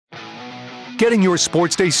getting your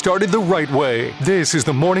sports day started the right way. This is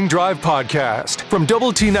the Morning Drive Podcast from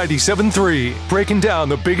Double T 97.3, breaking down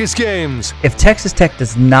the biggest games. If Texas Tech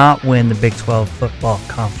does not win the Big 12 football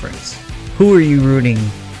conference, who are you rooting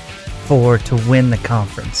for to win the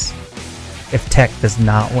conference if Tech does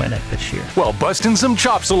not win it this year? Well, busting some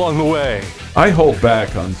chops along the way. I hold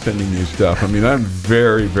back on sending you stuff. I mean, I'm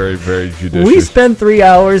very, very, very judicious. We spend 3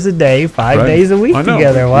 hours a day, 5 days a week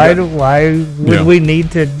together. Why would we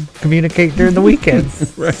need to communicate during the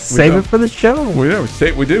weekends? Right. Save it for the show. We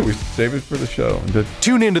do. We save it for the show.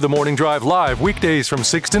 Tune into the Morning Drive live weekdays from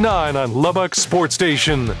 6 to 9 on Lubbock Sports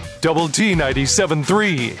Station, Double T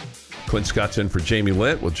 97.3. Clint Scott's in for Jamie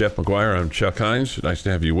Lent with Jeff McGuire. I'm Chuck Heinz. Nice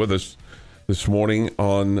to have you with us this morning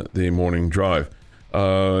on the Morning Drive.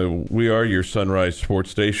 We are your sunrise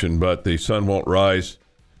sports station, but the sun won't rise.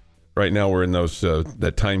 Right now we're in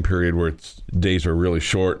that time period where days are really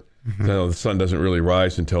short. Mm-hmm. So the sun doesn't really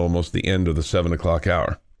rise until almost the end of the 7 o'clock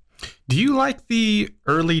hour. Do you like the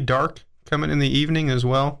early dark coming in the evening as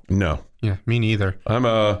well? No. Yeah, me neither. I'm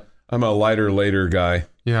a lighter later guy.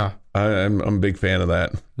 Yeah. I'm a big fan of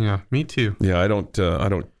that. Yeah, me too. Yeah, I don't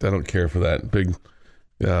care for that.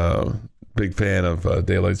 Big fan of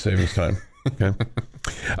daylight savings time. Okay.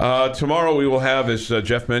 Tomorrow we will have, as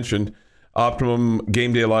Jeff mentioned, Optimum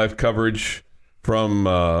Game Day Live coverage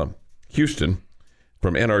from Houston,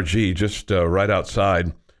 from NRG, just right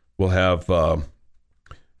outside. We'll have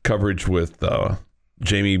coverage with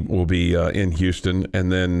Jamie will be in Houston,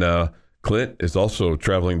 and then Clint is also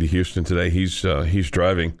traveling to Houston today. He's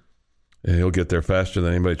driving, and he'll get there faster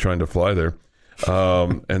than anybody trying to fly there.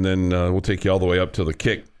 And then we'll take you all the way up to the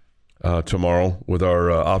Kick tomorrow with our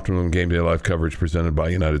Optimum Game Day Live coverage presented by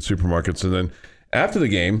United Supermarkets. And then after the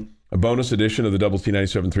game, a bonus edition of the Double T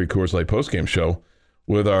 97.3 Coors Light postgame show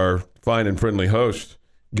with our fine and friendly host,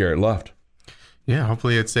 Garrett Luft. Yeah,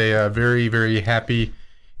 hopefully it's a very, very happy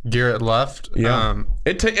Garrett Luft. Yeah,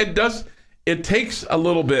 It takes a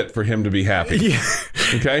little bit for him to be happy. Yeah.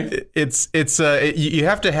 Okay, you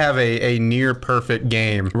have to have a near perfect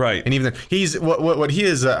game, right? And even then, he's what he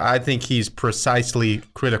is. I think he's precisely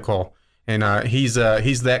critical, and he's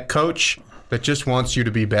that coach that just wants you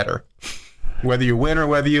to be better, whether you win or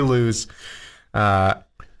whether you lose.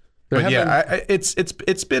 But yeah,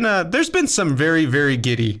 it's been there's been some very, very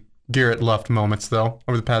giddy Garrett Luft moments, though,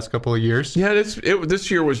 over the past couple of years. Yeah, this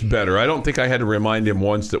year was better. I don't think I had to remind him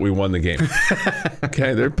once that we won the game.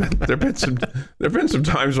 Okay, there've been some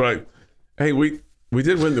times where hey, we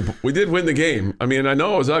did win the game. I mean, I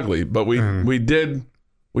know it was ugly, but we did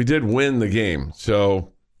win the game.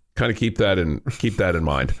 So kind of keep that in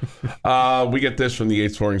mind. We get this from the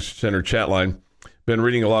Yates Flooring Center chat line. Been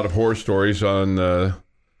reading a lot of horror stories on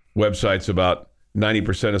websites about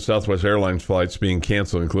 90% of Southwest Airlines flights being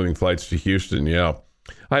canceled, including flights to Houston. Yeah.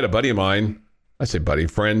 I had a buddy of mine, I say buddy,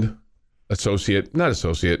 friend, acquaintance.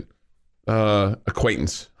 How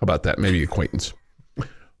about that? Maybe acquaintance.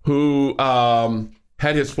 Who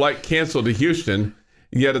had his flight canceled to Houston,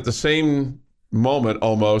 yet at the same moment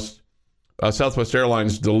almost, Southwest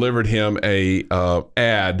Airlines delivered him a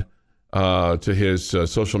ad to his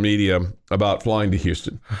social media about flying to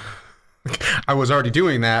Houston. I was already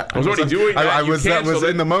doing that. I was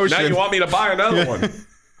in the motion. Now you want me to buy another one.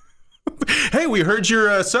 Hey, we heard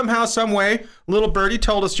you're somehow, some way, little birdie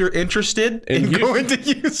told us you're interested in going to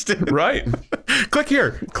Houston. Right. Click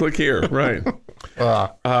here. Right.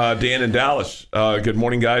 Dan in Dallas. Good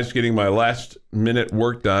morning, guys. Getting my last minute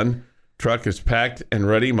work done. Truck is packed and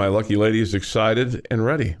ready. My lucky lady is excited and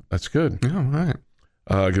ready. That's good. All right.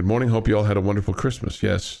 Good morning. Hope you all had a wonderful Christmas.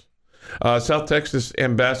 Yes. South Texas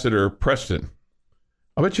Ambassador Preston.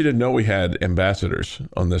 I bet you didn't know we had ambassadors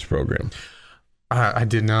on this program. I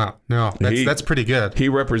did not. No, that's pretty good. He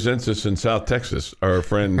represents us in South Texas, our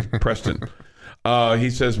friend Preston. He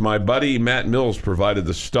says, my buddy Matt Mills provided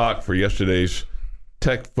the stock for yesterday's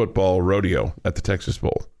Tech football rodeo at the Texas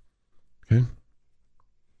Bowl. Okay.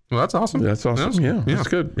 Well, that's awesome. That's awesome. Yeah, that's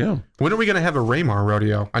good. Yeah. When are we going to have a Raymar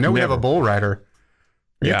rodeo? I know we have a bull rider.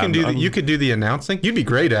 You could do the announcing. You'd be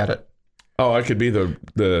great at it. Oh, I could be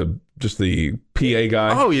the PA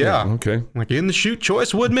guy. Oh yeah. Okay. Like in the chute,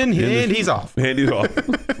 Choice Woodman, he's off. And he's off.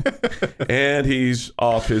 And he's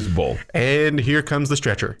off his bull. And here comes the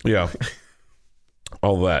stretcher. Yeah.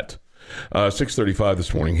 All that. 6:35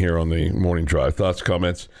 this morning here on the Morning Drive. Thoughts,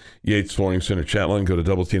 comments, Yates Flooring Center chat line. Go to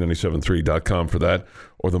doublet973.com for that,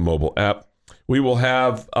 or the mobile app. We will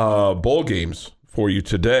have bowl games for you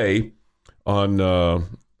today on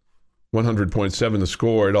 100.7 The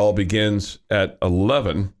Score. It all begins at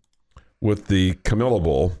 11 with the Camilla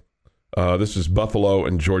Bowl. This is Buffalo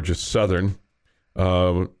and Georgia Southern.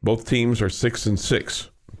 Both teams are 6-6.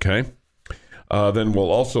 Okay. Then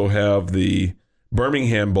we'll also have the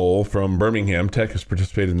Birmingham Bowl from Birmingham. Tech has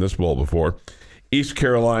participated in this bowl before. East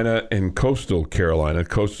Carolina and Coastal Carolina.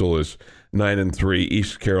 Coastal is 9-3.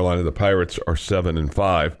 East Carolina, the Pirates, are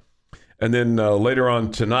 7-5. And then later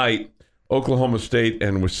on tonight, Oklahoma State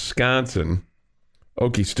and Wisconsin.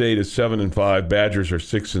 Okie State is 7-5. Badgers are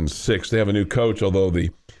 6-6. They have a new coach, although the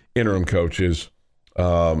interim coach is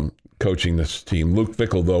coaching this team. Luke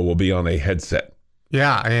Fickell, though, will be on a headset.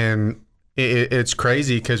 Yeah, and it's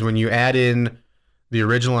crazy because when you add in the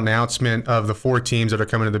original announcement of the 4 teams that are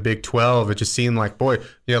coming to the Big 12, it just seemed like, boy,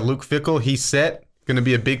 yeah, Luke Fickell, he's set. Going to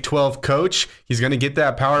be a Big 12 coach. He's going to get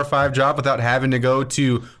that Power 5 job without having to go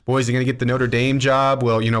to, boy, is he going to get the Notre Dame job?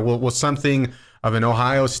 Well, will something of an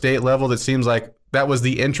Ohio State level that seems like that was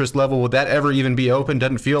the interest level, would that ever even be open?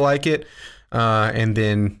 Doesn't feel like it. And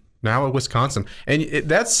then now at Wisconsin. And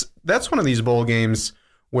that's one of these bowl games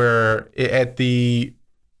where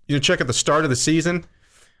check at the start of the season,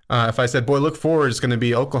 if I said, boy, look forward, it's going to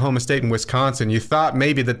be Oklahoma State and Wisconsin, you thought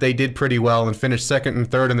maybe that they did pretty well and finished second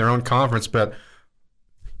and third in their own conference, but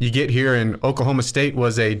you get here and Oklahoma State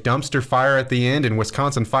was a dumpster fire at the end and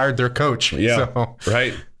Wisconsin fired their coach. Yeah, so,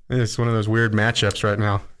 right. It's one of those weird matchups right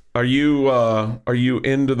now. Are you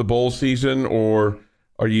into the bowl season, or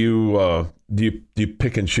are you do you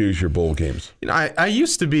pick and choose your bowl games? I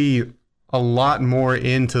used to be a lot more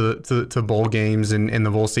into to bowl games in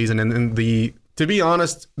the bowl season, and to be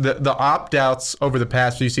honest, the opt-outs over the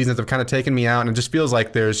past few seasons have kind of taken me out, and it just feels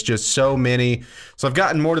like there's just so many. So I've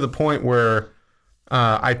gotten more to the point where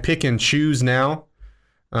I pick and choose now.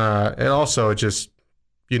 And also just,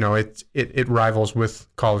 it rivals with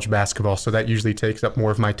college basketball, so that usually takes up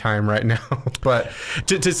more of my time right now. But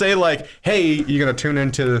to say like, hey, you're going to tune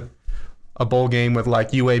into a bowl game with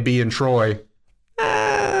like UAB and Troy,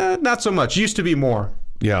 not so much. Used to be more.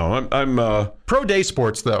 Yeah, I'm pro day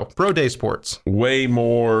sports though. Pro day sports. Way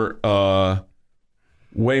more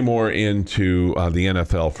into the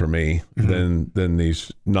NFL for me than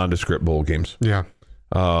these nondescript bowl games. Yeah.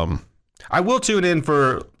 I will tune in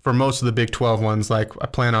for most of the Big 12 ones. Like I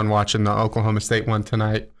plan on watching the Oklahoma State one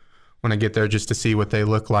tonight when I get there just to see what they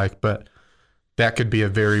look like. But that could be a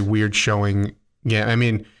very weird showing. Yeah, I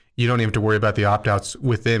mean, you don't even have to worry about the opt-outs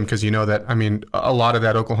with them because you know that, I mean, a lot of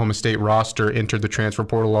that Oklahoma State roster entered the transfer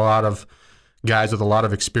portal, a lot of guys with a lot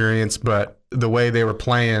of experience. But the way they were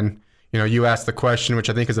playing, you asked the question, which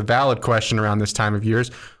I think is a valid question around this time of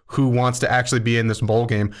years, who wants to actually be in this bowl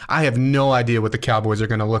game? I have no idea what the Cowboys are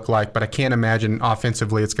going to look like, but I can't imagine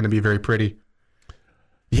offensively it's going to be very pretty.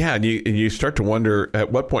 Yeah, and you start to wonder,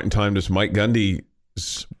 at what point in time does Mike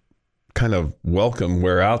Gundy's kind of welcome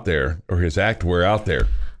wear out there, or his act wear out there?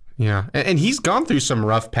 Yeah, and he's gone through some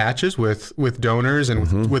rough patches with donors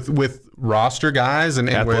and with roster guys and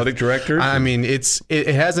athletic directors. I mean, it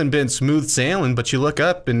hasn't been smooth sailing, but you look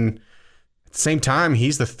up and at the same time,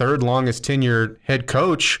 he's the third longest tenured head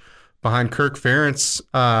coach behind Kirk Ferentz,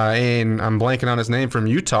 and I'm blanking on his name, from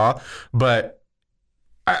Utah. But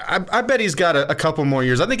I bet he's got a couple more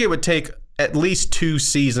years. I think it would take at least 2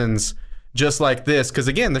 seasons just like this because,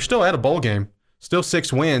 again, they're still at a bowl game. Still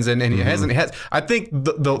 6 wins, and he hasn't. I think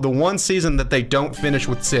the one season that they don't finish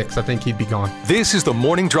with 6, I think he'd be gone. This is the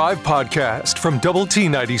Morning Drive podcast from Double T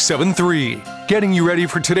 97.3, getting you ready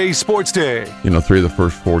for today's sports day. 3 of the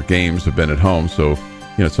first 4 games have been at home, so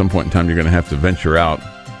at some point in time you're going to have to venture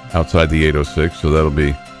outside the 806. So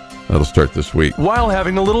that'll start this week, while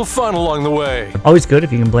having a little fun along the way. Always good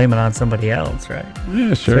if you can blame it on somebody else, right?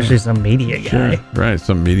 Yeah, sure. Especially some media guy. Sure. Right,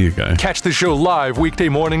 some media guy. Catch the show live weekday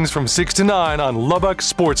mornings from 6 to 9 on Lubbock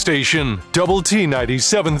Sports Station, Double T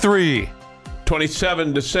 97.3.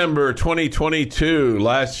 27 December 2022,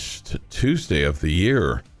 last Tuesday of the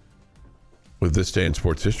year. With this day in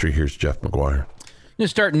sports history, here's Jeff McGuire. To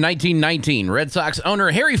start in 1919, Red Sox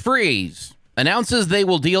owner Harry Freese announces they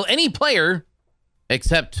will deal any player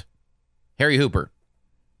except Harry Hooper.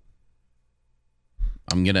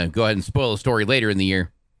 I'm going to go ahead and spoil the story later in the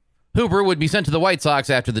year. Hooper would be sent to the White Sox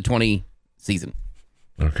after the 20 season.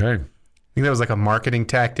 Okay. I think that was like a marketing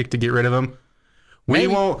tactic to get rid of him. We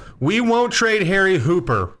won't trade Harry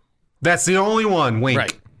Hooper. That's the only one. Wink.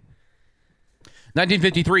 Right.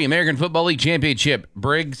 1953 American Football League Championship,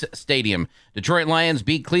 Briggs Stadium. Detroit Lions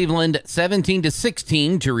beat Cleveland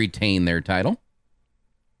 17-16 to retain their title.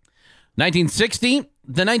 1960,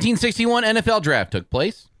 the 1961 NFL Draft took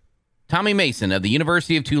place. Tommy Mason of the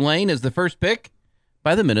University of Tulane is the first pick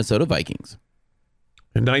by the Minnesota Vikings.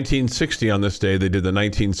 In 1960, on this day, they did the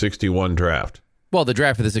 1961 draft. Well, the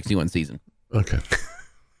draft for the 61 season. Okay.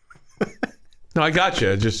 No, I got you.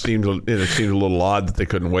 It just seemed a little odd that they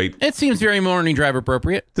couldn't wait. It seems very morning drive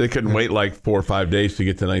appropriate. They couldn't wait like 4 or 5 days to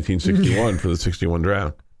get to 1961 for the 61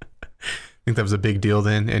 draft. I think that was a big deal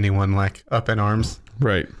then. Anyone like up in arms?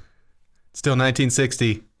 Right. Still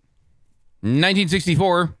 1960.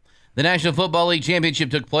 1964, the National Football League Championship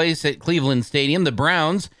took place at Cleveland Stadium. The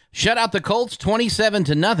Browns shut out the Colts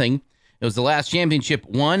 27-0. It was the last championship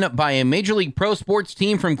won by a Major League Pro Sports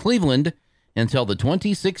team from Cleveland until the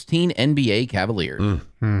 2016 NBA Cavaliers.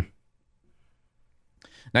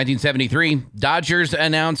 1973, Dodgers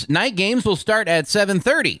announced night games will start at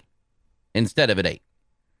 7:30 instead of at 8.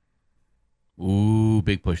 Ooh,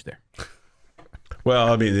 big push there.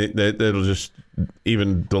 Well, I mean, it'll just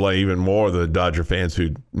delay even more the Dodger fans who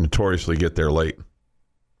notoriously get there late.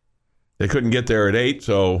 They couldn't get there at 8,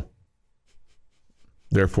 so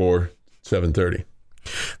therefore 7:30.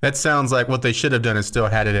 That sounds like what they should have done is still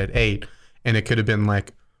had it at 8. And it could have been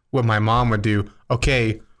like what my mom would do.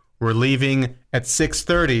 Okay, we're leaving at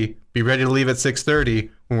 6:30. Be ready to leave at 6:30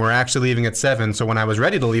 when we're actually leaving at 7. So when I was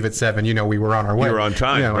ready to leave at 7, we were on our way. We were on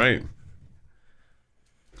time, right?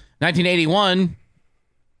 1981,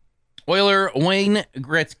 Oiler Wayne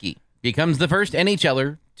Gretzky becomes the first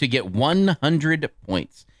NHLer to get 100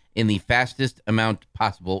 points in the fastest amount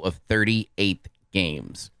possible of 38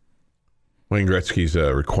 games. Wayne Gretzky's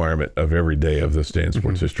a requirement of every day of this day in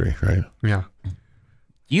sports history, right? Yeah.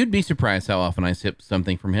 You'd be surprised how often I sip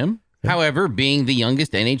something from him. Yeah. However, being the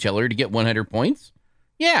youngest NHLer to get 100 points,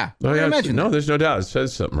 I imagine. No, there's no doubt. It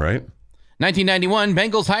says something, right? 1991,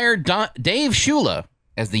 Bengals hired Dave Shula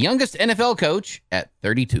as the youngest NFL coach at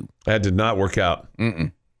 32. That did not work out.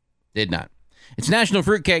 Did not. It's National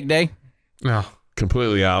Fruitcake Day. No.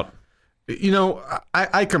 Completely out.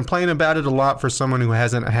 I complain about it a lot for someone who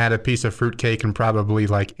hasn't had a piece of fruitcake in probably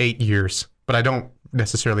like 8 years, but I don't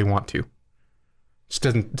necessarily want to. Just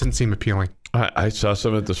doesn't seem appealing. I saw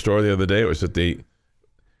some at the store the other day. It was that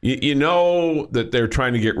you know that they're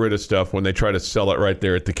trying to get rid of stuff when they try to sell it right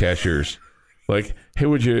there at the cashiers. Like, hey,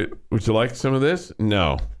 would you like some of this?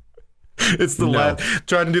 No. It's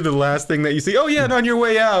trying to do the last thing that you see. Oh, yeah, and on your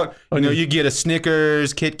way out, you get a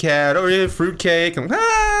Snickers, Kit Kat, or fruitcake. And,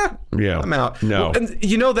 I'm out. No. Well,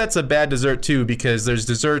 and that's a bad dessert, too, because there's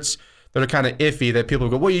desserts that are kind of iffy that people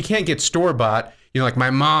go, well, you can't get store-bought. Like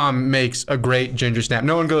my mom makes a great ginger snap.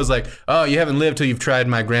 No one goes like, oh, you haven't lived till you've tried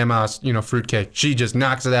my grandma's, fruitcake. She just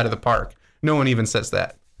knocks it out of the park. No one even says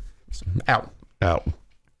that. Out.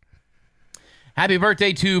 Happy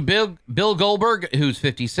birthday to Bill Goldberg, who's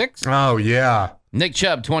 56. Oh, yeah. Nick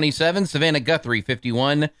Chubb, 27. Savannah Guthrie,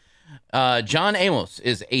 51. John Amos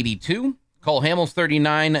is 82. Cole Hamels,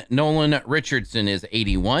 39. Nolan Richardson is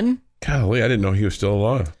 81. Golly, I didn't know he was still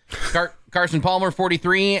alive. Carson Palmer,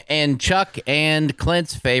 43. And Chuck and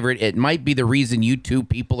Clint's favorite, it might be the reason you two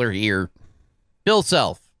people are here, Bill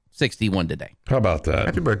Self, 61 today. How about that?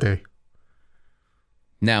 Happy birthday.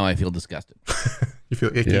 Now I feel disgusted. You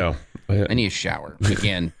feel icky? Yeah. I need a shower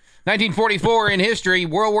again. 1944 in history,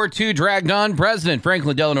 World War II dragged on. President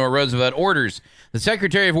Franklin Delano Roosevelt orders the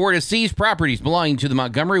Secretary of War to seize properties belonging to the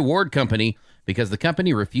Montgomery Ward Company because the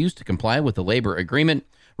company refused to comply with the labor agreement.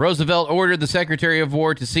 Roosevelt ordered the Secretary of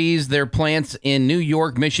War to seize their plants in New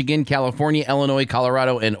York, Michigan, California, Illinois,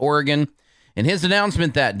 Colorado, and Oregon. In his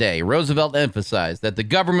announcement that day, Roosevelt emphasized that the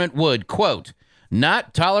government would, quote,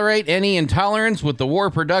 not tolerate any intolerance with the war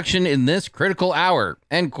production in this critical hour,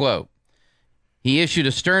 end quote. He issued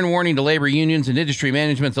a stern warning to labor unions and industry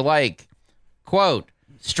managements alike. Quote,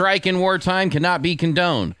 strike in wartime cannot be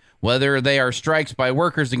condoned, whether they are strikes by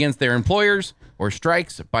workers against their employers or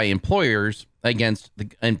strikes by employers against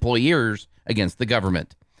the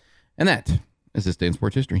government. And that is this day in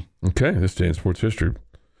sports history. Okay, this day in sports history.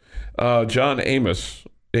 John Amos,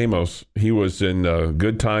 he was in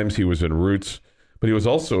Good Times, he was in Roots, but he was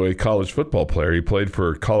also a college football player. He played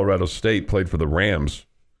for Colorado State, played for the Rams.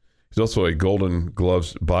 He's also a Golden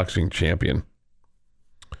Gloves boxing champion.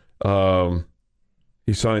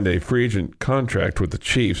 He signed a free agent contract with the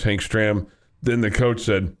Chiefs. Hank Stram, then the coach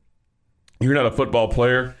said, you're not a football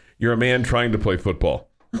player. You're a man trying to play football.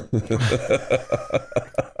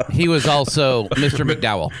 He was also Mr.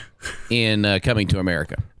 McDowell in Coming to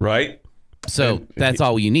America. Right. So that's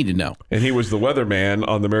all you need to know. And he was the weatherman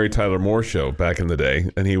on the Mary Tyler Moore show back in the day.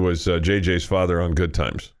 And he was JJ's father on Good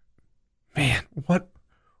Times. Man,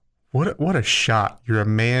 what a shot. You're a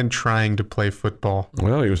man trying to play football.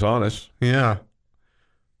 Well, he was honest. Yeah.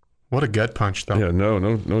 What a gut punch, though. Yeah,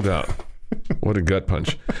 no doubt. What a gut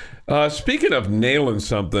punch. Speaking of nailing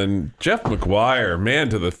something, Jeff McGuire, man,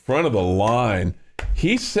 to the front of the line,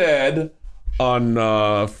 he said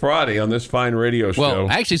on Friday on this fine radio show.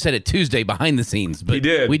 Well, I actually said it Tuesday behind the scenes, but He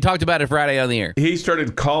did. We talked about it Friday on the air. He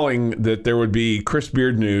started calling that there would be Chris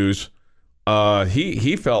Beard news.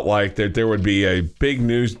 He felt like that there would be a big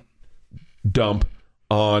news dump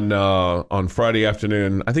on Friday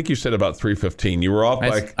afternoon. I think you said about 3:15. You were off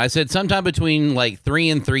by. I said sometime between like 3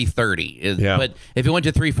 and 3:30. Yeah. But if it went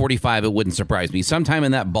to 3:45, it wouldn't surprise me. Sometime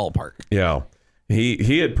in that ballpark. Yeah,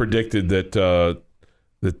 he had predicted that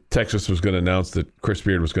Texas was going to announce that Chris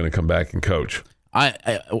Beard was going to come back and coach.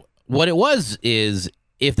 What it was is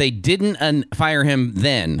if they didn't fire him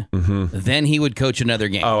then he would coach another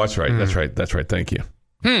game. Oh, that's right. That's right. Thank you.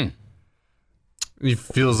 It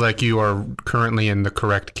feels like you are currently in the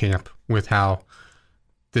correct camp with how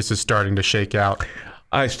this is starting to shake out.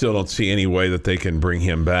 I still don't see any way that they can bring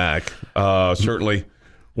him back. Certainly,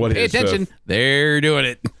 what Pay attention. They're doing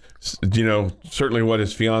it. Certainly what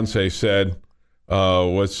his fiance said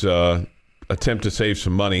was attempt to save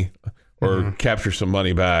some money or capture some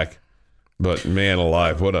money back. But man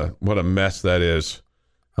alive, what a mess that is.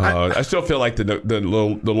 I still feel like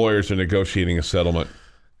the lawyers are negotiating a settlement.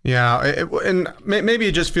 Yeah, and maybe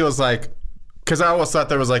it just feels like, because I always thought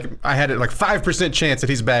there was I had it 5% chance that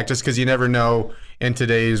he's back just because you never know in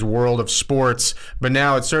today's world of sports. But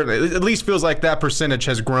now it at least feels like that percentage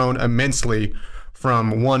has grown immensely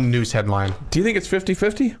from one news headline. Do you think it's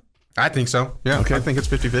 50-50? I think so. Yeah, okay. I think it's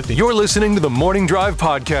 50-50. You're listening to the Morning Drive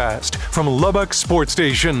podcast from Lubbock Sports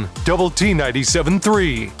Station, Double T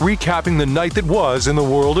 97.3, recapping the night that was in the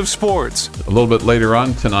world of sports. A little bit later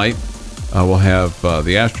on tonight, we'll have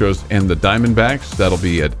the Astros and the Diamondbacks. That'll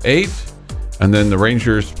be at 8. And then the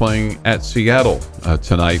Rangers playing at Seattle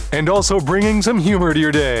tonight. And also bringing some humor to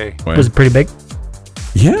your day. Was it pretty big?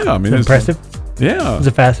 Yeah. I mean, impressive? Yeah. Was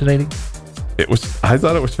it fascinating? I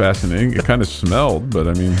thought it was fascinating. It kind of smelled, but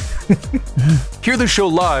I mean. Hear the show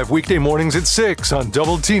live weekday mornings at 6 on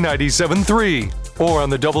Double T 97.3 or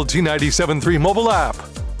on the Double T 97.3 mobile app.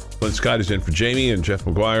 Clint Scott is in for Jamie and Jeff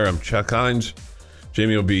McGuire. I'm Chuck Heinz.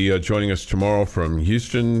 Jamie will be joining us tomorrow from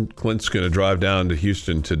Houston. Clint's going to drive down to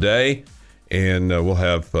Houston today, and we'll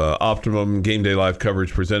have Optimum Game Day Live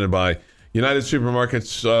coverage presented by United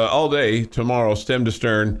Supermarkets all day tomorrow, stem to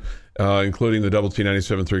stern, including the Double T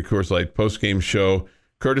 97.3 Coors Light postgame show,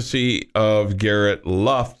 courtesy of Garrett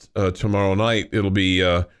Luft tomorrow night. It'll be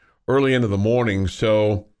early into the morning,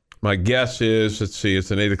 so my guess is,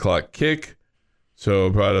 it's an 8 o'clock kick, so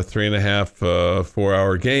about a 3.5,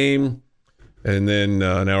 4-hour game. And then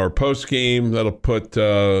an hour post game. That'll put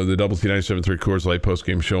the Double T 97.3 Coors Light post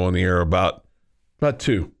game show on the air about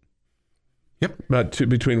 2. Yep, about 2,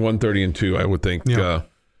 between 1:30 and 2, I would think. Yeah.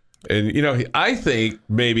 And I think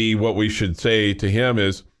maybe what we should say to him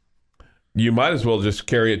is, you might as well just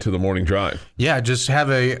carry it to the morning drive. Yeah, just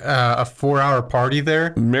have a 4-hour party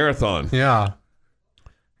there. Marathon. Yeah.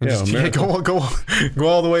 And go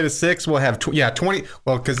all the way to 6. We'll have 20.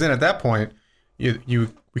 Well, because then at that point,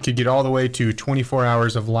 we could get all the way to 24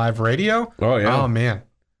 hours of live radio. Oh yeah. Oh man,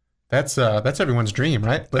 that's everyone's dream,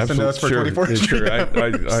 right? Listen to us for 24 hours. Sure. I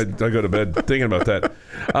go to bed thinking about that.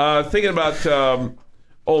 Thinking about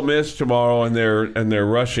Ole Miss tomorrow, and they're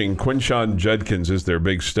rushing. Quinshon Judkins is their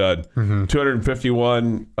big stud.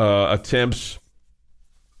 251 attempts,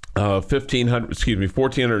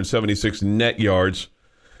 1,476 net yards.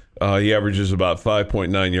 He averages about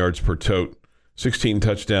 5.9 yards per tote. 16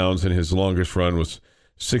 touchdowns, and his longest run was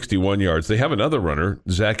 61 yards. They have another runner,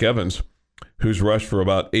 Zach Evans, who's rushed for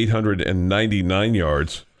about 899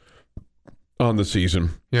 yards on the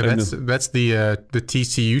season. Yeah, that's the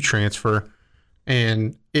TCU transfer,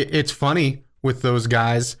 and it's funny with those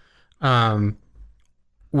guys. When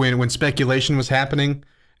speculation was happening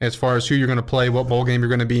as far as who you're going to play, what bowl game you're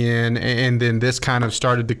going to be in, and then this kind of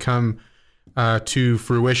started to come to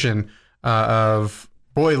fruition of,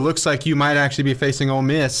 boy, it looks like you might actually be facing Ole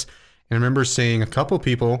Miss. And I remember seeing a couple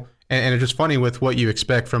people, and it's just funny with what you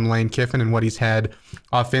expect from Lane Kiffin and what he's had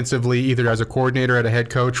offensively, either as a coordinator, at a head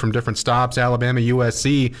coach from different stops, Alabama,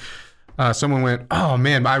 USC. Someone went, oh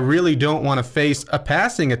man, I really don't want to face a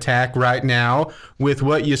passing attack right now with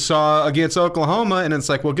what you saw against Oklahoma. And it's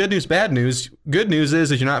like, well, good news, bad news. Good news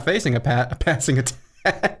is you're not facing a passing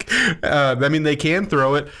attack. I mean, they can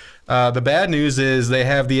throw it. The bad news is they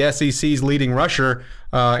have the SEC's leading rusher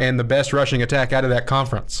and the best rushing attack out of that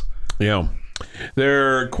conference. Yeah.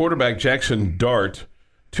 Their quarterback, Jackson Dart,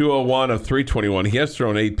 201 of 321. He has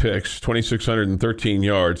thrown 8 picks, 2,613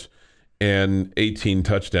 yards, and 18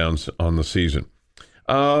 touchdowns on the season.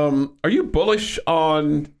 Are you bullish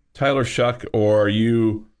on Tyler Shuck, or are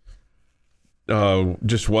you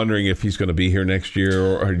just wondering if he's going to be here next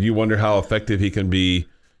year, or do you wonder how effective he can be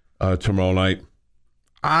tomorrow night?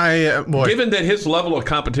 Given that his level of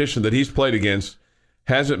competition that he's played against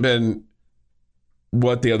hasn't been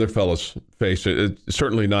what the other fellas face, it's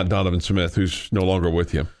certainly not Donovan Smith, who's no longer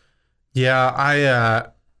with you. Yeah,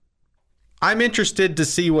 I'm interested to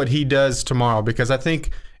see what he does tomorrow because I think,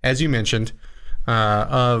 as you mentioned,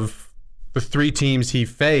 of the 3 teams he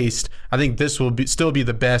faced, I think this will still be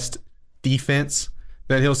the best defense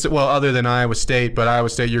that he'll see. Well, other than Iowa State, but Iowa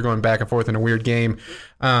State, you're going back and forth in a weird game.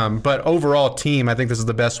 But overall team, I think this is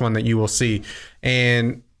the best one that you will see.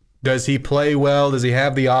 And does he play well? Does he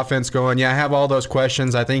have the offense going? Yeah, I have all those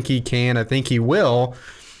questions. I think he can. I think he will.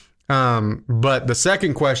 But the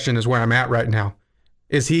second question is where I'm at right now.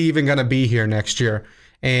 Is he even going to be here next year?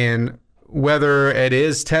 And whether it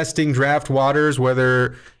is testing draft waters,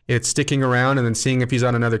 whether it's sticking around and then seeing if he's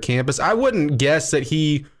on another campus, I wouldn't guess that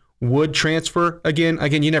he would transfer again.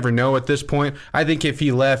 Again, you never know at this point. I think if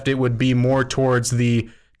he left, it would be more towards the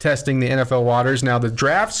testing the NFL waters. Now, the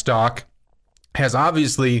draft stock has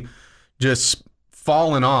obviously just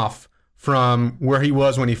fallen off from where he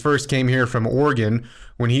was when he first came here from Oregon,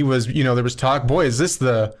 when he was, there was talk, boy, is this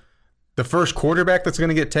the first quarterback that's going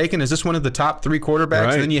to get taken? Is this one of the top 3 quarterbacks?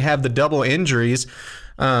 Right. And then you have the double injuries.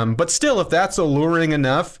 But still, if that's alluring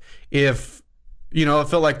enough, if, it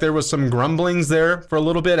felt like there was some grumblings there for a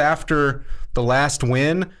little bit after the last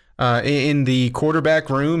win in the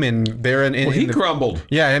quarterback room. And there, he grumbled.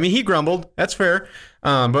 Yeah, I mean, he grumbled. That's fair.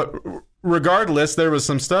 But regardless, there was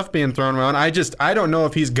some stuff being thrown around. I don't know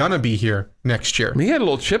if he's going to be here next year. I mean, he had a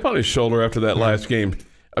little chip on his shoulder after that last game.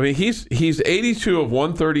 I mean, he's 82 of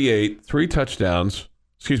 138, 3 interceptions,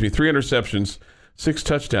 6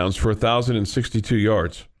 touchdowns for 1,062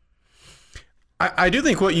 yards. I do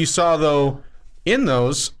think what you saw, though, in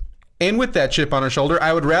those, and with that chip on his shoulder,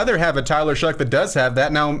 I would rather have a Tyler Shuck that does have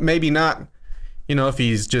that. Now, maybe not, if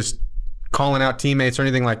he's just calling out teammates or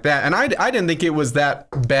anything like that. And I didn't think it was that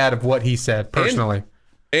bad of what he said, personally.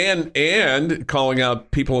 And calling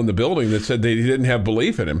out people in the building that said they didn't have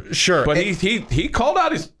belief in him. Sure. But he called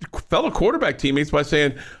out his fellow quarterback teammates by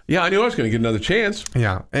saying, yeah, I knew I was going to get another chance.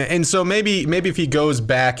 Yeah. And so maybe if he goes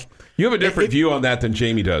back. You have a different view on that than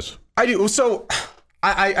Jamie does. I do. So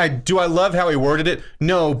I love how he worded it?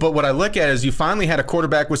 No, but what I look at is you finally had a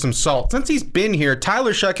quarterback with some salt. Since he's been here,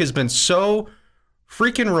 Tyler Shuck has been so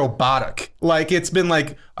freaking robotic. Like, it's been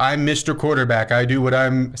like, I'm Mr. Quarterback. I do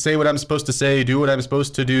say what I'm supposed to say, do what I'm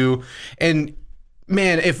supposed to do. And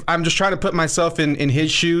man, if I'm just trying to put myself in his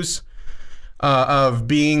shoes of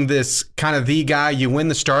being this kind of the guy, you win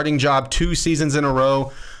the starting job 2 seasons in a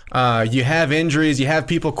row. You have injuries, you have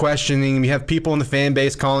people questioning him, you have people in the fan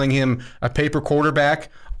base calling him a paper quarterback.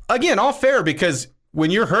 Again, all fair, because when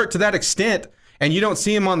you're hurt to that extent and you don't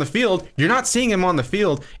see him on the field, you're not seeing him on the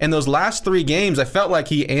field. And those last 3 games, I felt like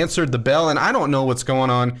he answered the bell, and I don't know what's going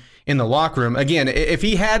on in the locker room. Again, if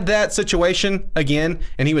he had that situation again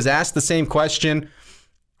and he was asked the same question,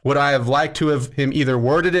 would I have liked to have him either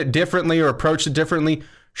worded it differently or approached it differently?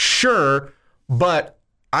 Sure, but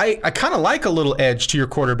I kind of like a little edge to your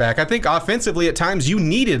quarterback. I think offensively at times you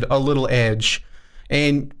needed a little edge.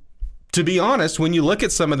 And to be honest, when you look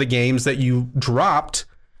at some of the games that you dropped,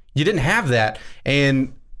 you didn't have that.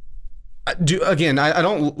 And I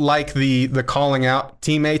don't like the calling out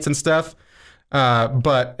teammates and stuff,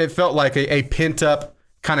 but it felt like a pent-up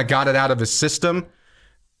kind of got it out of his system.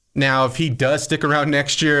 Now, if he does stick around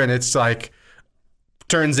next year and it's like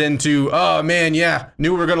turns into, oh, man, yeah,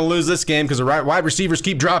 knew we were going to lose this game because the wide receivers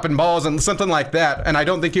keep dropping balls and something like that, and I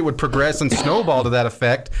don't think it would progress and snowball to that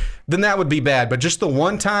effect, then that would be bad. But just the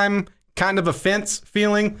one-time kind of offense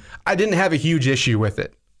feeling, I didn't have a huge issue with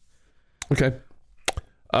it. Okay.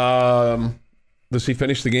 Does he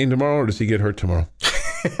finish the game tomorrow, or does he get hurt tomorrow?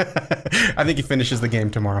 I think he finishes the game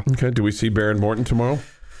tomorrow. Okay. Do we see Baron Morton tomorrow?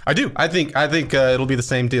 I do. I think it'll be the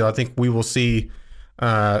same deal. I think we will see.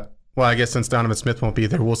 Well, I guess since Donovan Smith won't be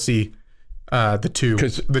there, we'll see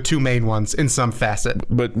the two main ones in some facet.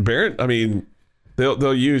 But Baron, I mean,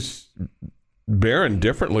 they'll use Baron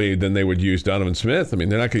differently than they would use Donovan Smith. I mean,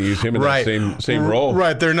 they're not going to use him in that same role.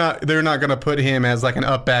 Right. They're not going to put him as like an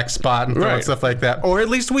up back spot and throw stuff like that, or at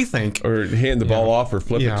least we think, or hand the ball off or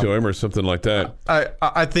flip it to him or something like that.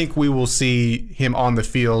 I think we will see him on the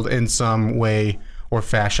field in some way or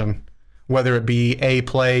fashion, whether it be a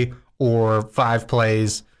play or 5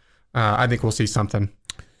 plays. I think we'll see something.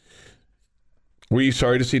 Were you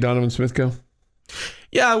sorry to see Donovan Smith go?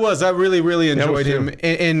 Yeah, I was. I really, really enjoyed him.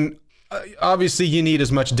 And obviously, you need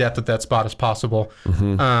as much depth at that spot as possible.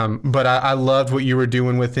 Mm-hmm. But I loved what you were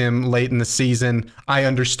doing with him late in the season. I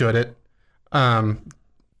understood it.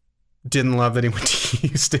 Didn't love that he went to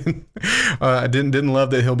Houston. Didn't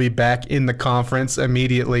love that he'll be back in the conference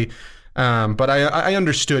immediately. But I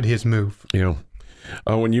understood his move.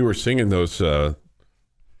 When you were singing those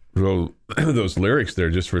lyrics there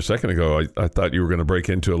just for a second ago, I thought you were going to break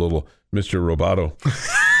into a little Mr. Roboto.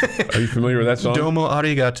 Are you familiar with that song? Domo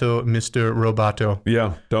arigato, Mr. Roboto.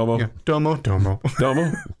 Yeah, Domo. Yeah. Domo. Domo?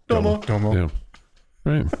 Domo. Yeah.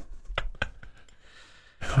 Right.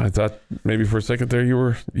 I thought maybe for a second there you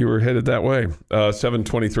were headed that way.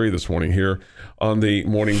 7:23 this morning here on the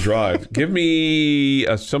morning drive. Give me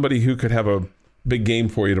somebody who could have a big game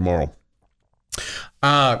for you tomorrow.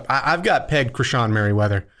 I've got pegged Krishan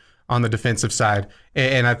Merriweather on the defensive side,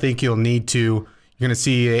 and I think you'll need to. You're going to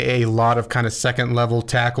see a lot of kind of second-level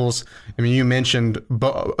tackles. I mean, you mentioned,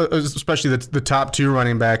 especially the top two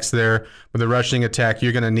running backs there with the rushing attack.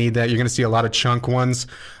 You're going to need that. You're going to see a lot of chunk ones.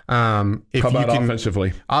 How about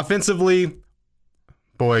offensively? Offensively,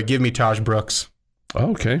 boy, give me Taj Brooks.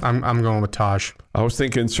 Okay. I'm going with Taj. I was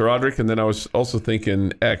thinking Saradrick, and then I was also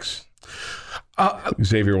thinking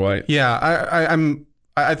Xavier White. Yeah,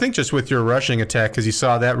 I think just with your rushing attack, because you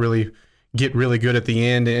saw that really get really good at the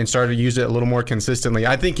end and started to use it a little more consistently.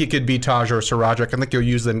 I think it could be Taj or Saradrick. I think you'll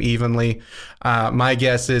use them evenly. My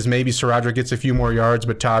guess is maybe Saradrick gets a few more yards,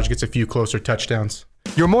 but Taj gets a few closer touchdowns.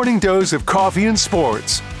 Your morning dose of coffee and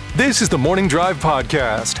sports. This is the Morning Drive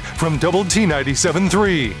Podcast from Double T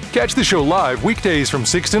 97.3. Catch the show live weekdays from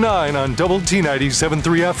 6 to 9 on Double T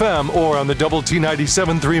 97.3 FM or on the Double T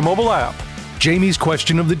 97.3 mobile app. Jamie's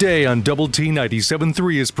question of the day on Double T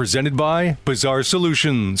 97.3 is presented by Bizarre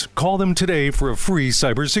Solutions. Call them today for a free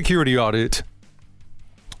cybersecurity audit.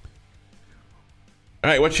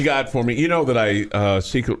 All right, what you got for me? You know that I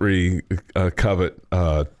secretly covet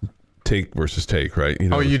take versus take, right?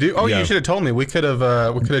 Oh, you do? Oh, yeah. You should have told me. We could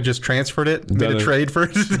have just transferred it, made a trade for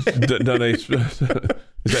it.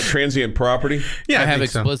 Is that transient property? Yeah, I have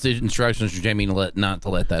explicit instructions for Jamie Lent not to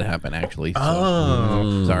let that happen, actually.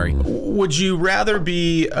 So, sorry. Would you rather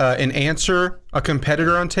be a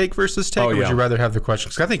competitor on take versus take, or would you rather have the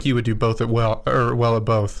questions? Because I think you would do both at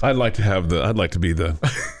both. I'd like to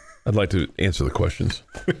answer the questions.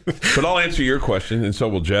 But I'll answer your question, and so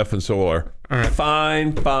will Jeff, and so will our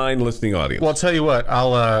fine listening audience. Well, I'll tell you what.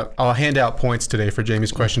 I'll hand out points today for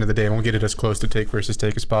Jamie's question of the day, and we'll get it as close to take versus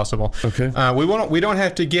take as possible. Okay. We don't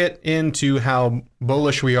have to get into how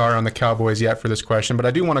bullish we are on the Cowboys yet for this question, but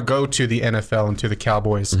I do want to go to the NFL and to the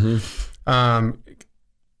Cowboys. Mm-hmm.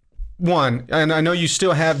 One, and I know you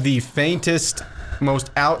still have the faintest,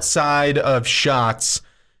 most outside of shots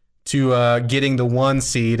to getting the 1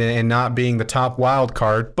 seed and not being the top wild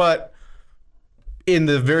card, but in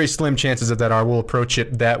the very slim chances of that we'll approach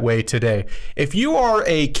it that way today. If you are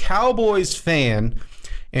a Cowboys fan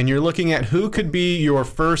and you're looking at who could be your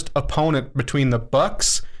first opponent between the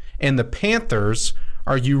Bucs and the Panthers,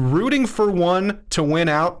 are you rooting for one to win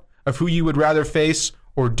out of who you would rather face,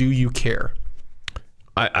 or do you care?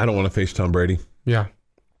 I don't want to face Tom Brady. Yeah.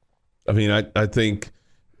 I mean, I think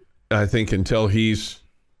until he's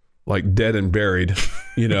like dead and buried,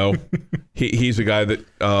 he's a guy that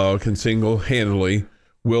can single-handedly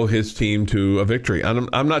will his team to a victory. And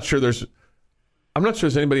I'm not sure there's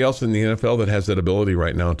anybody else in the NFL that has that ability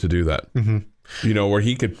right now to do that. Mm-hmm. Where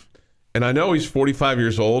he could. And I know he's 45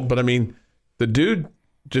 years old, but I mean, the dude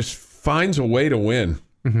just finds a way to win.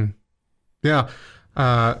 Mm-hmm. Yeah.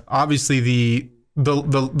 Obviously, the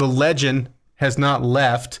legend has not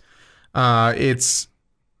left.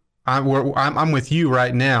 I'm with you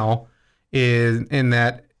right now in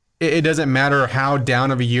that it doesn't matter how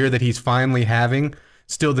down of a year that he's finally having.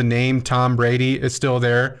 Still, the name Tom Brady is still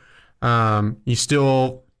there. You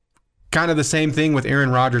still kind of the same thing with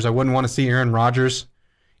Aaron Rodgers. I wouldn't want to see Aaron Rodgers,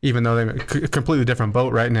 even though they're a completely different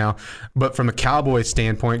boat right now. But from a Cowboys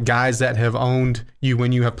standpoint, guys that have owned you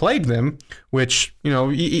when you have played them, which,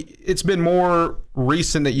 it's been more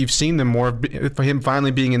recent that you've seen them more for him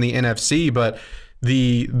finally being in the NFC, but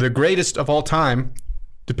the greatest of all time,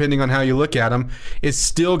 depending on how you look at him, is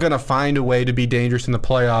still going to find a way to be dangerous in the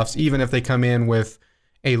playoffs, even if they come in with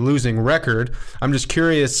a losing record. I'm just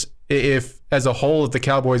curious if, as a whole, of the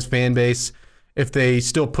Cowboys fan base, if they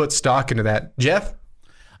still put stock into that. Jeff?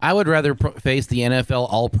 I would rather face the NFL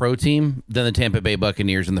All-Pro team than the Tampa Bay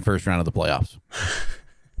Buccaneers in the first round of the playoffs.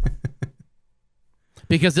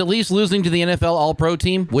 Because at least losing to the NFL All-Pro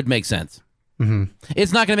team would make sense. Mm-hmm.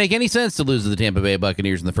 It's not going to make any sense to lose to the Tampa Bay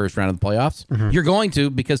Buccaneers in the first round of the playoffs. Mm-hmm. You're going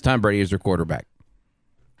to, because Tom Brady is their quarterback.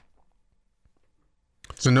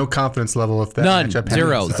 So no confidence level if that none, matchup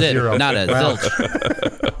zero, zero, not a zilch.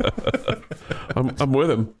 I'm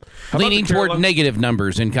with him. Leaning toward negative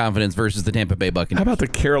numbers in confidence versus the Tampa Bay Buccaneers. How about the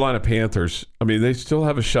Carolina Panthers? I mean, they still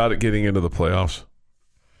have a shot at getting into the playoffs.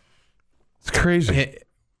 It's crazy.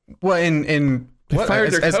 Well, and they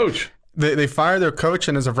fired their coach. they fire their coach,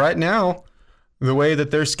 and as of right now, the way that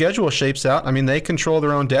their schedule shapes out, I mean, they control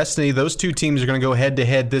their own destiny. Those two teams are going to go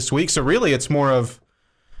head-to-head this week. So really, it's more of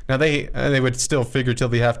now they would still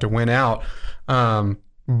figuratively have to win out,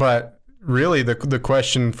 but really the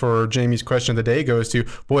question for Jamie's question of the day goes to,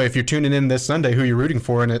 boy, if you're tuning in this Sunday, who are you rooting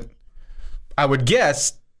for? And I would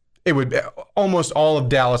guess it would almost all of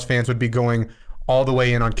Dallas fans would be going all the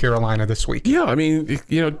way in on Carolina this week. Yeah, I mean,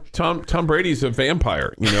 Tom Brady's a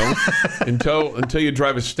vampire, until you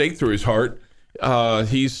drive a stake through his heart.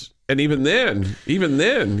 Even then,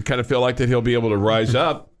 kind of feel like that he'll be able to rise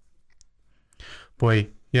up. Boy,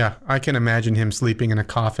 yeah, I can imagine him sleeping in a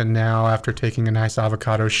coffin now after taking a nice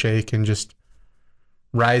avocado shake and just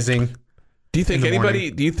rising. Do you think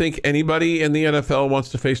anybody in the NFL wants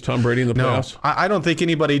to face Tom Brady in the playoffs? No, I don't think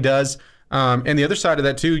anybody does. And the other side of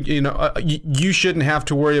that too, you shouldn't have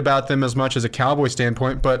to worry about them as much as a Cowboys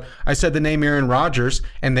standpoint. But I said the name Aaron Rodgers,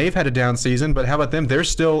 and they've had a down season. But how about them? They're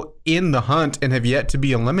still in the hunt and have yet to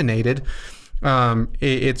be eliminated.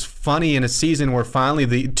 It's funny in a season where finally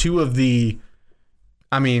the two of the,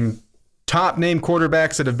 top name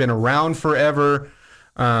quarterbacks that have been around forever,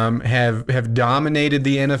 have dominated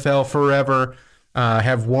the NFL forever,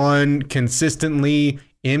 have won consistently.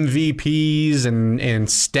 MVPs and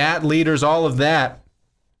stat leaders, all of that.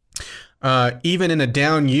 Even in a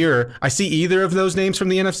down year, I see either of those names from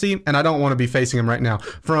the NFC, and I don't want to be facing them right now.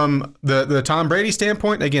 From the Tom Brady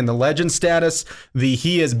standpoint, again, the legend status,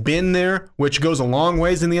 he has been there, which goes a long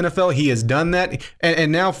ways in the NFL. He has done that.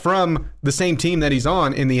 And now from the same team that he's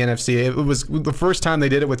on in the NFC, it was the first time they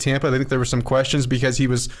did it with Tampa. I think there were some questions because he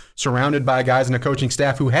was surrounded by guys in a coaching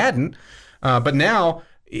staff who hadn't. But now,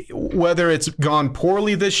 whether it's gone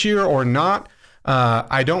poorly this year or not,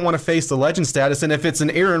 I don't want to face the legend status. And if it's an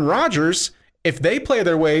Aaron Rodgers, if they play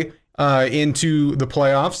their way into the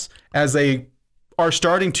playoffs as they are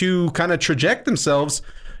starting to kind of traject themselves,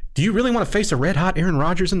 do you really want to face a red-hot Aaron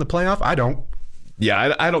Rodgers in the playoff? I don't.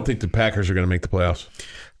 Yeah, I don't think the Packers are going to make the playoffs.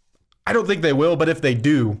 I don't think they will, but if they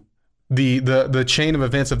do, the chain of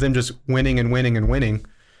events of them just winning and winning and winning,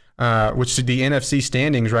 which the NFC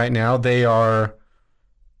standings right now, they are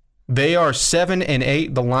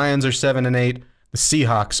 7-8. The Lions are 7-8. The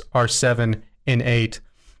Seahawks are 7-8.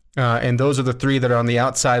 And those are the three that are on the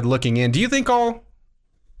outside looking in. Do you think all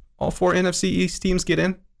four NFC East teams get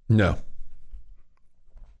in? No.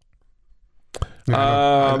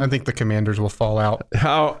 I think the Commanders will fall out.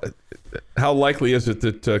 How likely is it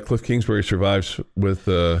that Cliff Kingsbury survives with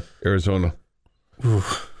Arizona?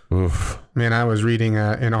 Oof. Man, I was reading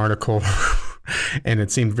an article, and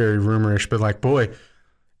it seemed very rumorish, but boy,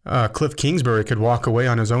 Cliff Kingsbury could walk away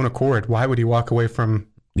on his own accord. Why would he walk away from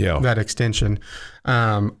that extension?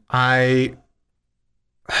 The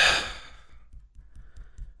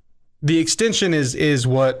extension is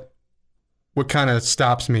what kind of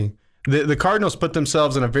stops me. The Cardinals put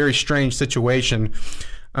themselves in a very strange situation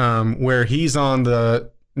where he's on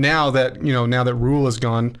now that Rule is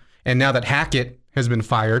gone and now that Hackett has been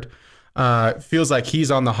fired, feels like he's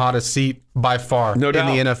on the hottest seat by far in the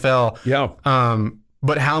NFL. Yeah.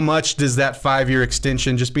 But how much does that 5-year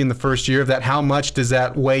extension, just being the first year of that, how much does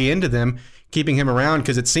that weigh into them keeping him around?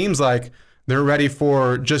 Because it seems like they're ready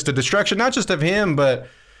for just a destruction, not just of him, but,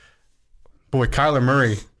 boy, Kyler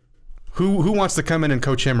Murray. Who wants to come in and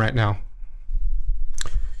coach him right now?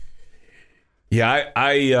 Yeah,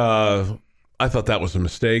 I thought that was a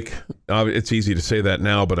mistake. It's easy to say that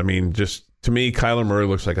now, but just to me, Kyler Murray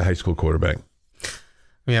looks like a high school quarterback.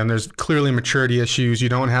 Yeah, and there's clearly maturity issues. You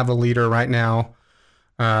don't have a leader right now.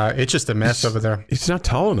 It's just a mess over there. He's not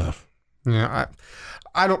tall enough. Yeah,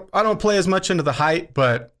 I don't play as much into the height,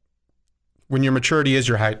 but when your maturity is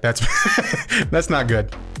your height, that's that's not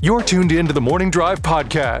good. You're tuned in to the Morning Drive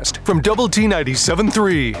podcast from Double T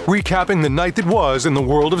 97.3, recapping the night that was in the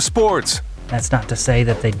world of sports. That's not to say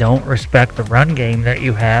that they don't respect the run game that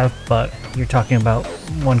you have, but you're talking about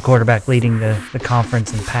one quarterback leading the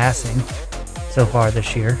conference in passing so far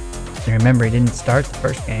this year. And remember, he didn't start the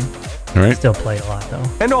first game. All right. Still played a lot, though.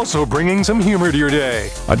 And also bringing some humor to your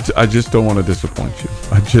day. I just don't want to disappoint you.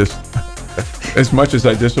 As much as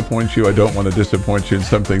I disappoint you, I don't want to disappoint you in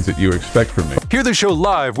some things that you expect from me. Hear the show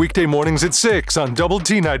live weekday mornings at 6 on Double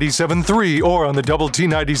T 97.3 or on the Double T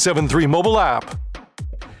 97.3 mobile app.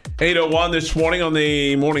 8:01 this morning on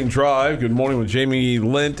the Morning Drive. Good morning with Jamie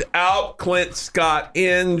Lent out, Clint Scott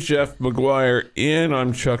in, Jeff McGuire in.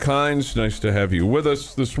 I'm Chuck Heinz. Nice to have you with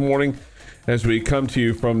us this morning as we come to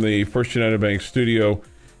you from the First United Bank studio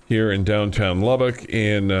here in downtown Lubbock,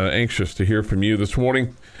 and anxious to hear from you this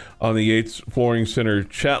morning on the Yates Flooring Center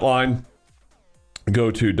chat line.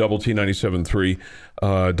 Go to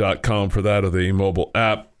doublet97.3.com for that, or the mobile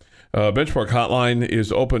app. Benchmark Hotline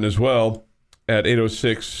is open as well at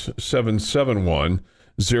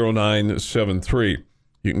 806-771-0973.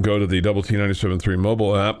 You can go to the Double T 97.3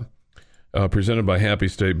 mobile app presented by Happy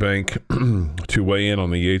State Bank to weigh in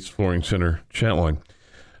on the Yates Flooring Center chat line.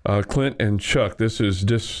 Clint and Chuck, this is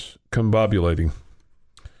discombobulating.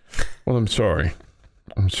 Well, I'm sorry.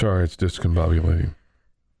 It's discombobulating.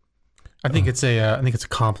 I think it's a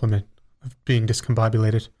compliment of being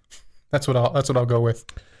discombobulated. That's what I'll go with.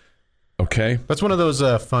 Okay. That's one of those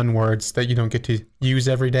fun words that you don't get to use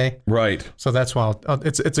every day. Right. So that's why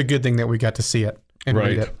it's a good thing that we got to see it and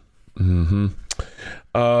read it. Mm-hmm.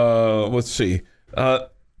 Let's see.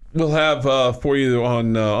 We'll have for you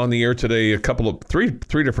on the air today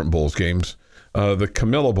three different Bulls games. The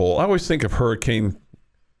Camilla Bowl. I always think of the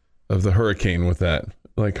hurricane with that,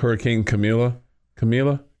 like Hurricane Camilla. I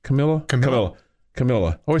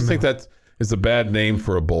always think that is a bad name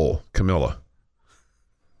for a bowl, Camilla,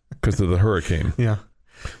 because of the hurricane. Yeah.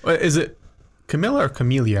 Is it Camilla or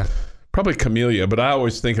Camellia? Probably Camellia, but I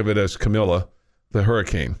always think of it as Camilla, the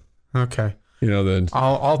hurricane. Okay.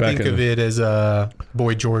 I'll think of it as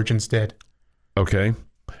Boy George instead. Okay.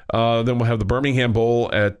 Then we'll have the Birmingham Bowl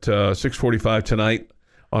at 6:45 tonight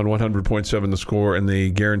on 100.7 The Score, and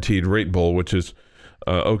the Guaranteed Rate Bowl, which is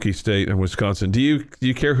Okie State and Wisconsin. Do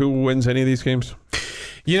you care who wins any of these games?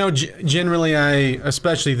 Generally,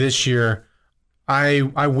 especially this year,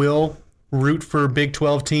 I will root for Big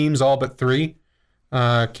 12 teams, all but three,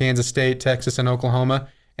 Kansas State, Texas, and Oklahoma.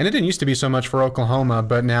 And it didn't used to be so much for Oklahoma,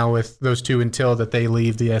 but now with those two until that they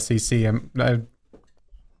leave the SEC, I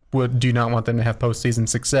do not want them to have postseason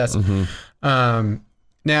success. Mm-hmm.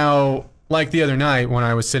 Now, like the other night when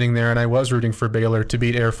I was sitting there and I was rooting for Baylor to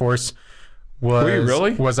beat Air Force, were you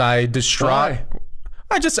really? Was I distraught?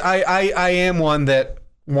 Why? I am one that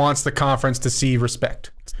wants the conference to see respect.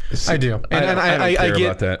 I do, and I don't care get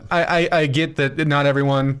about that. I get that not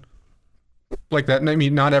everyone like that. I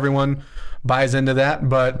mean, not everyone buys into that,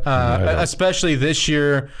 but especially this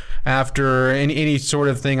year, after any sort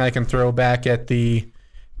of thing I can throw back at the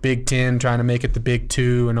Big Ten, trying to make it the Big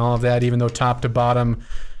Two and all of that, even though top to bottom,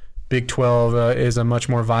 Big 12 is a much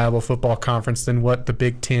more viable football conference than what the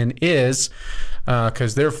Big Ten is,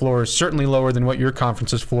 because their floor is certainly lower than what your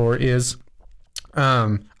conference's floor is.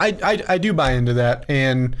 I do buy into that.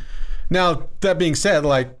 And now, that being said,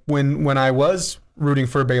 like when I was rooting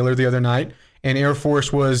for Baylor the other night and Air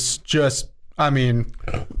Force was just,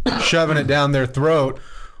 shoving it down their throat,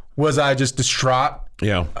 was I just distraught?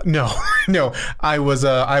 Yeah. No. I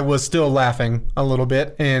was still laughing a little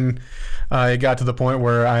bit, and it got to the point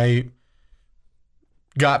where I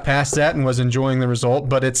got past that and was enjoying the result.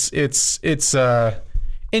 But it's in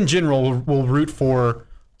general, we'll root for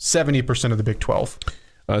 70% of the Big 12.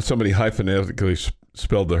 Somebody hyphenatically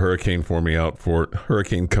spelled the hurricane for me out for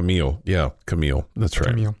Hurricane Camille. Yeah, Camille. That's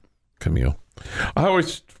right. Camille. I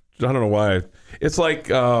don't know why. It's like,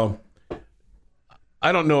 I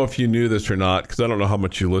don't know if you knew this or not, because I don't know how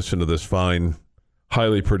much you listen to this fine,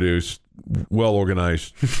 highly produced,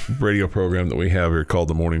 well-organized radio program that we have here called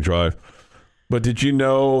The Morning Drive. But did you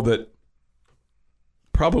know that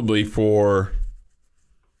probably for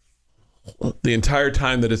the entire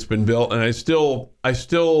time that it's been built, and I still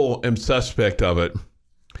am suspect of it,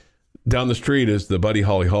 down the street is the Buddy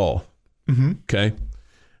Holly Hall. Mm-hmm. Okay.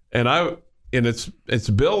 And it's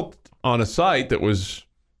built on a site that was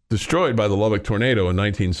destroyed by the Lubbock tornado in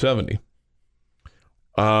 1970.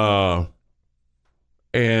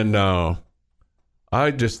 And I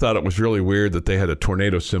just thought it was really weird that they had a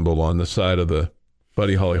tornado symbol on the side of the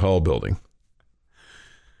Buddy Holly Hall building.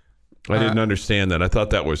 I didn't understand that. I thought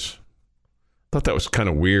that was kind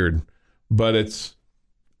of weird, but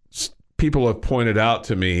people have pointed out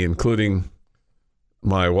to me, including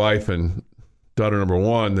my wife and daughter number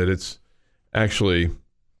one, that it's actually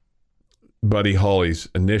Buddy Holly's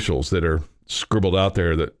initials that are scribbled out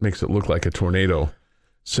there that makes it look like a tornado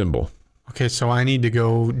symbol. Okay, so I need to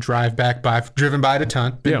go driven by it a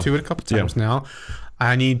ton, been to it a couple times now.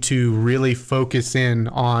 I need to really focus in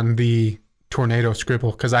on the tornado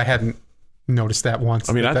scribble, because I hadn't noticed that once.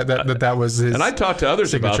 That was his. And I talked to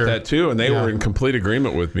others signature. about that too, and they were in complete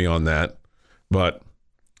agreement with me on that. But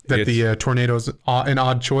that the tornado's an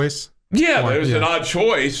odd choice. Yeah, it was an odd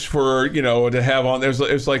choice for to have on.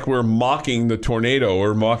 It's like we're mocking the tornado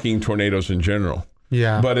or mocking tornadoes in general.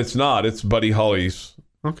 Yeah, but it's not. It's Buddy Holly's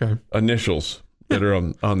initials that are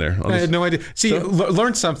on there. I had no idea. See,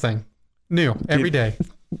 learn something new every day.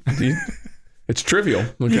 It's trivial,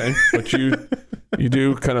 okay, but you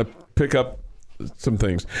do kind of pick up some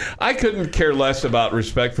things. I couldn't care less about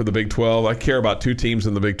respect for the Big 12. I care about two teams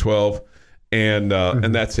in the Big 12, and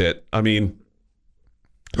that's it. I mean,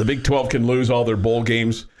 The Big 12 can lose all their bowl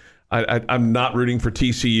games. I'm not rooting for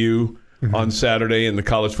TCU on Saturday in the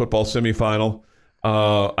college football semifinal.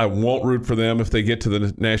 I won't root for them if they get to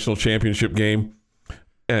the national championship game.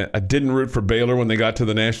 I didn't root for Baylor when they got to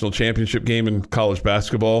the national championship game in college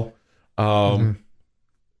basketball. So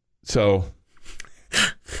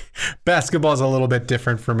basketball is a little bit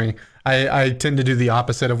different for me. I tend to do the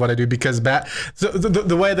opposite of what I do because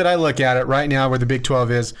the way that I look at it right now where the Big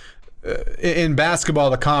 12 is, in basketball,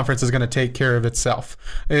 the conference is going to take care of itself.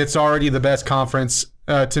 It's already the best conference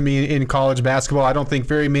to me in college basketball. I don't think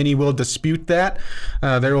very many will dispute that.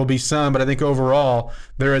 There will be some, but I think overall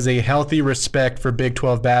there is a healthy respect for Big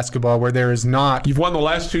 12 basketball where there is not. You've won the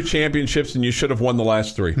last 2 championships and you should have won the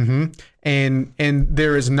last 3. And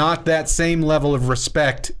there is not that same level of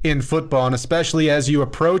respect in football, and especially as you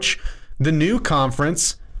approach the new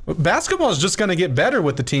conference. Basketball is just going to get better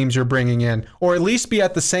with the teams you're bringing in, or at least be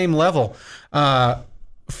at the same level.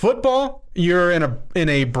 Football, you're in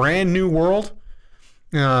a brand new world.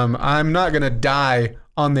 I'm not going to die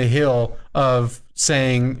on the hill of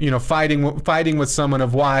saying, fighting with someone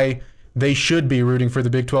of why they should be rooting for the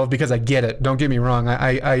Big 12 because I get it. Don't get me wrong,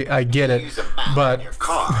 I get it. But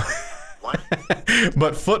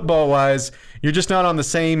but football-wise, you're just not on the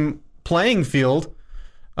same playing field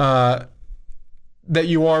that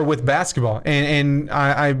you are with basketball, and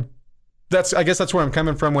I guess that's where I'm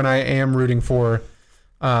coming from when I am rooting for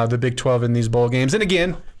the Big 12 in these bowl games. And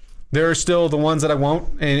again, there are still the ones that I won't,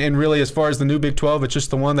 and really as far as the new Big 12, it's just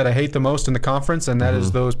the one that I hate the most in the conference, and that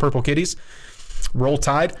is those Purple Kitties. Roll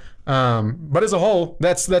Tide. But as a whole,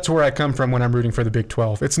 that's where I come from when I'm rooting for the Big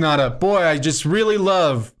 12. It's not I just really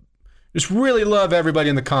love everybody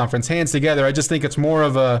in the conference, hands together. I just think it's more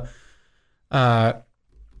of a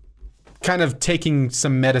kind of taking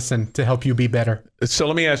some medicine to help you be better. So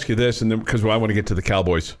let me ask you this, and then because I want to get to the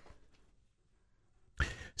Cowboys.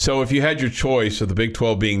 So if you had your choice of the Big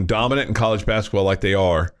 12 being dominant in college basketball like they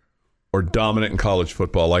are, or dominant in college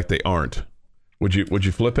football like they aren't, would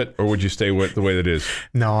you flip it, or would you stay with the way that it is?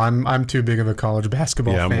 No, I'm too big of a college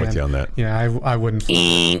basketball fan. Yeah, I'm with you on that. Yeah, I wouldn't flip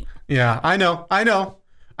it. Yeah, I know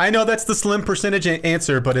that's the slim percentage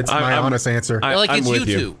answer, but it's my honest answer. It's you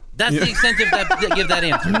two. That's the extent of that. Give that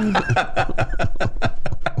answer.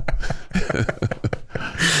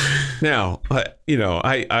 Now,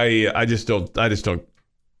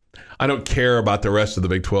 I don't care about the rest of the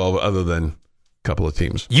Big 12 other than a couple of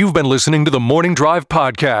teams. You've been listening to the Morning Drive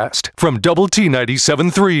podcast from Double T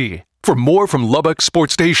 97.3. For more from Lubbock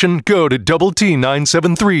Sports Station, go to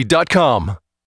doublet973.com.